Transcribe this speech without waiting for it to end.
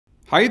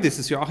Hi, this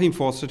is Joachim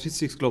for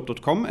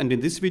statisticsglobe.com, and in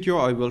this video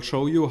I will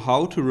show you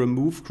how to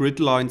remove grid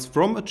lines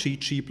from a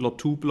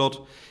ggplot2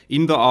 plot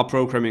in the R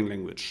programming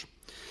language.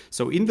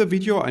 So in the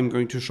video I'm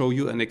going to show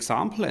you an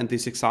example, and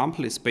this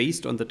example is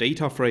based on the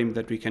data frame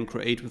that we can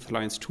create with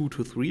lines 2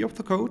 to 3 of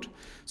the code.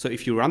 So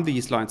if you run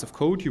these lines of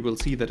code, you will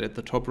see that at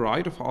the top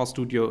right of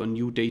RStudio a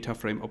new data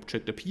frame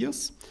object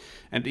appears.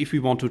 And if we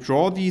want to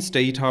draw these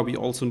data, we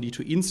also need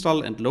to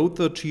install and load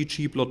the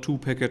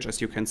ggplot2 package, as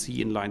you can see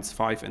in lines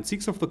 5 and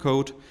 6 of the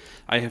code.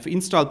 I have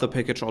installed the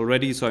package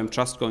already, so I'm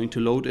just going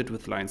to load it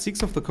with line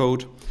 6 of the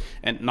code.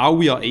 And now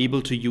we are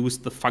able to use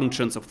the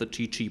functions of the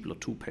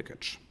ggplot2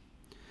 package.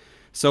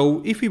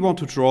 So if we want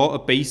to draw a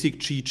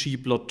basic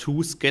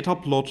ggplot2 scatter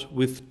plot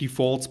with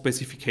default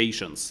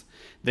specifications,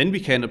 then we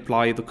can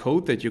apply the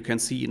code that you can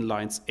see in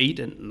lines 8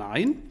 and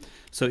 9.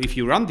 So if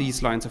you run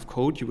these lines of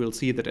code, you will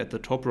see that at the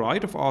top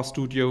right of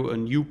RStudio a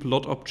new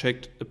plot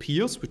object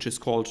appears, which is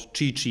called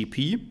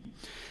ggp.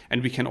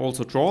 And we can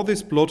also draw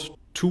this plot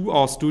to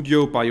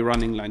RStudio by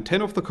running line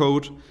 10 of the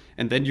code.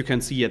 And then you can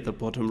see at the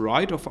bottom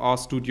right of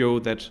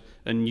RStudio that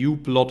a new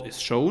plot is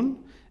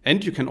shown.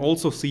 And you can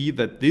also see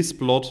that this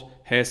plot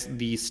has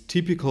these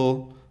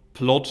typical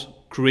plot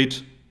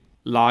grid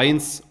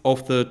lines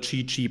of the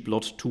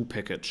ggplot2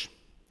 package.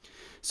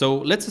 So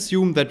let's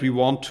assume that we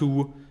want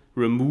to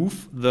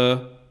remove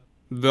the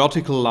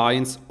vertical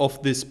lines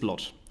of this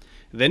plot.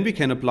 Then we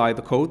can apply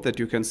the code that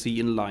you can see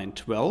in line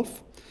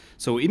 12.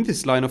 So in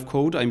this line of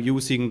code I'm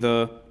using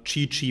the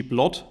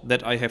ggplot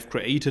that I have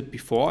created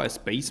before as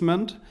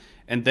basement.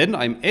 And then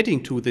I'm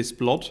adding to this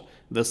plot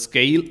the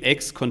scale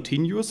x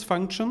continuous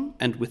function,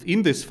 and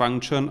within this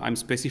function I'm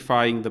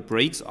specifying the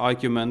breaks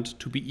argument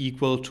to be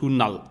equal to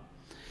null.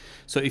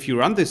 So if you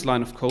run this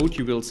line of code,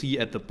 you will see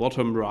at the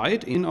bottom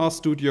right in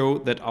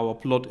RStudio that our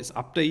plot is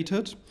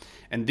updated,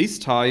 and this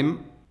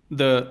time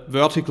the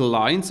vertical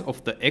lines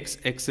of the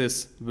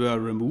x-axis were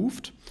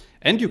removed,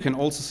 and you can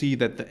also see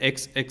that the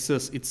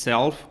x-axis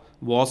itself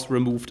was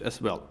removed as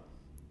well.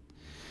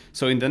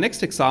 So in the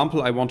next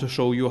example I want to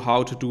show you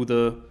how to do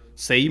the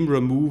same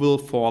removal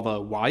for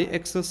the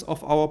y-axis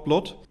of our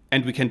plot,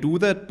 and we can do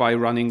that by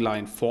running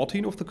line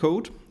 14 of the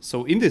code.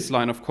 So in this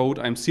line of code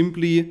I'm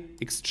simply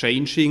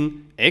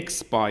exchanging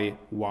x by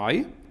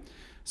y.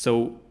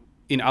 So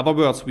in other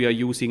words, we are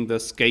using the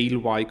scale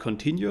y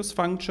continuous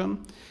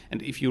function,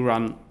 and if you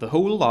run the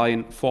whole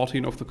line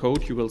 14 of the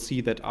code, you will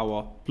see that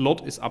our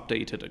plot is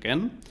updated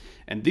again,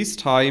 and this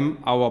time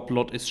our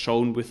plot is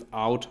shown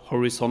without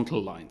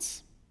horizontal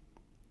lines.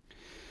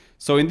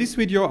 So in this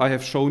video I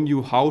have shown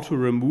you how to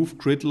remove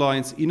grid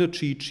lines in a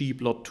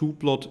ggplot2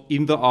 plot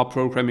in the R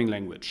programming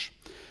language.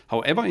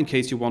 However, in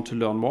case you want to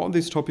learn more on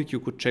this topic, you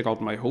could check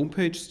out my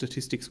homepage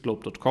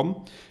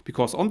statisticsglobe.com,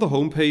 because on the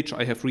homepage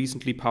I have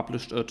recently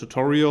published a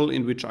tutorial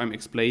in which I'm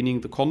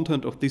explaining the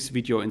content of this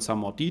video in some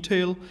more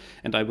detail,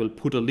 and I will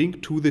put a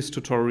link to this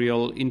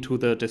tutorial into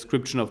the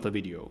description of the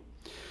video.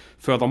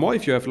 Furthermore,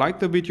 if you have liked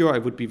the video, I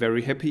would be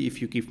very happy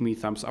if you give me a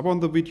thumbs up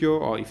on the video,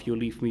 or if you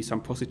leave me some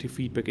positive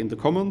feedback in the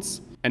comments.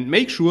 And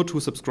make sure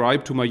to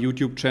subscribe to my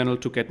YouTube channel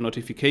to get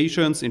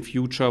notifications in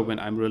future when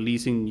I'm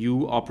releasing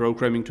new R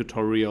programming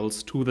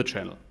tutorials to the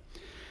channel.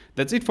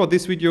 That's it for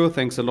this video.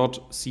 Thanks a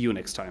lot. See you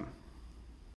next time.